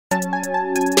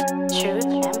Truth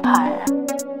Empire.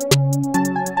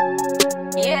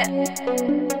 Yeah.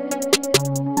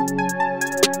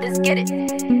 Let's get it.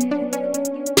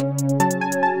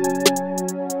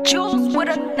 Julez with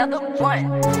another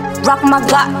one. Rock my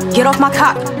Glock, get off my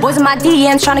cock. Boys in my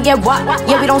DMs tryna get wop.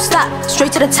 Yeah, we don't stop,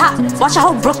 straight to the top. Watch a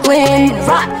whole Brooklyn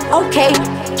rock. Okay,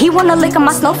 he wanna lick on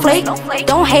my snowflake.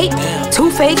 Don't hate, too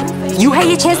fake. You had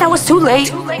your chance, that was too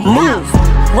late. Move,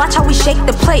 watch how we shake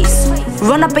the place.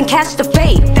 Run up and catch the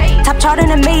fade. Top chart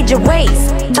in a major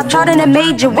ways. Top chart in a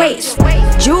major ways.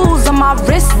 Jewels on my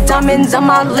wrist, diamonds on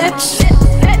my lips.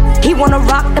 He wanna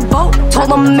rock the boat,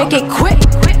 told him make it quick.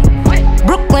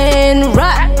 Brooklyn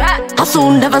rock,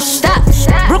 hustle never stop.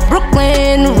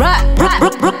 Brooklyn rock,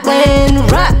 Brooklyn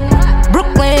rock,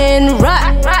 Brooklyn rock,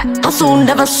 hustle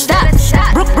never stop.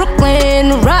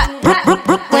 Brooklyn rock,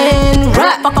 Brooklyn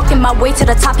rock. Fucking my way to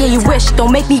the top, yeah you wish.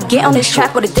 Don't make me get on this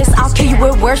track with a diss. I'll kill you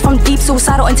with words from deep.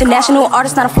 Suicidal international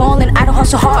artist, not a fallen idol,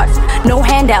 hustle hard. No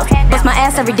handout, bust my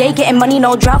ass every day, getting money,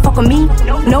 no drop. Fuck with me,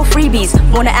 no freebies.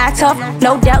 Wanna act tough?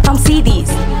 No doubt, come see these.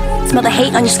 Smell the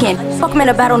hate on your skin. Fuck him in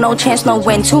a battle, no chance, no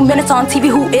win. 2 minutes on TV,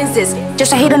 who is this?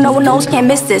 Just a hater, no one knows, can't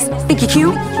miss this. Think you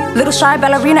cute? Little shy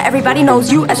ballerina, everybody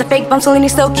knows you. As a fake Bumsolini,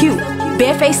 still cute.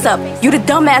 Bare face up, you the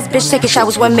dumbass bitch taking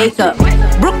showers with makeup.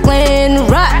 Brooklyn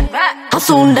rock,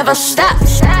 hustle never stop.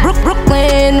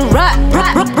 Brooklyn rock,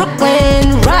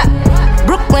 Brooklyn rock,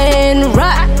 Brooklyn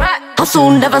rock, hustle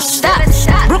never stop.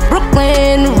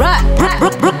 Brooklyn rock,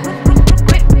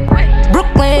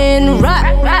 Brooklyn rock,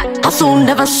 hustle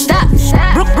never stop.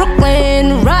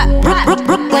 Brooklyn rock,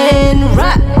 Brooklyn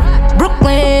rock,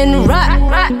 Brooklyn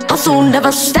rock, hustle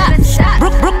never stop.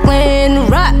 Brooklyn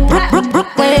rock,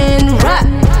 Brooklyn rock.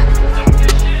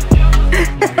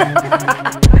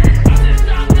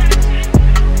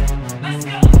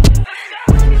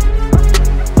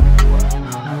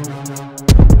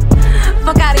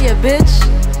 Fuck out of here, bitch.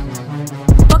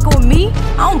 Fucking with me,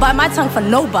 I don't bite my tongue for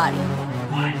nobody.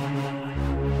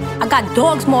 I got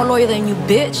dogs more loyal than you,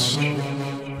 bitch.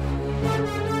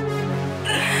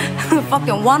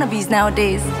 Fucking wannabes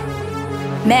nowadays.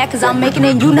 Mad cause I'm making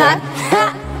it, you not?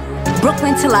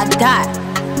 Brooklyn till I die.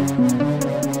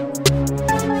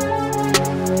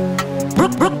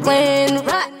 Brooklyn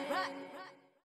rock.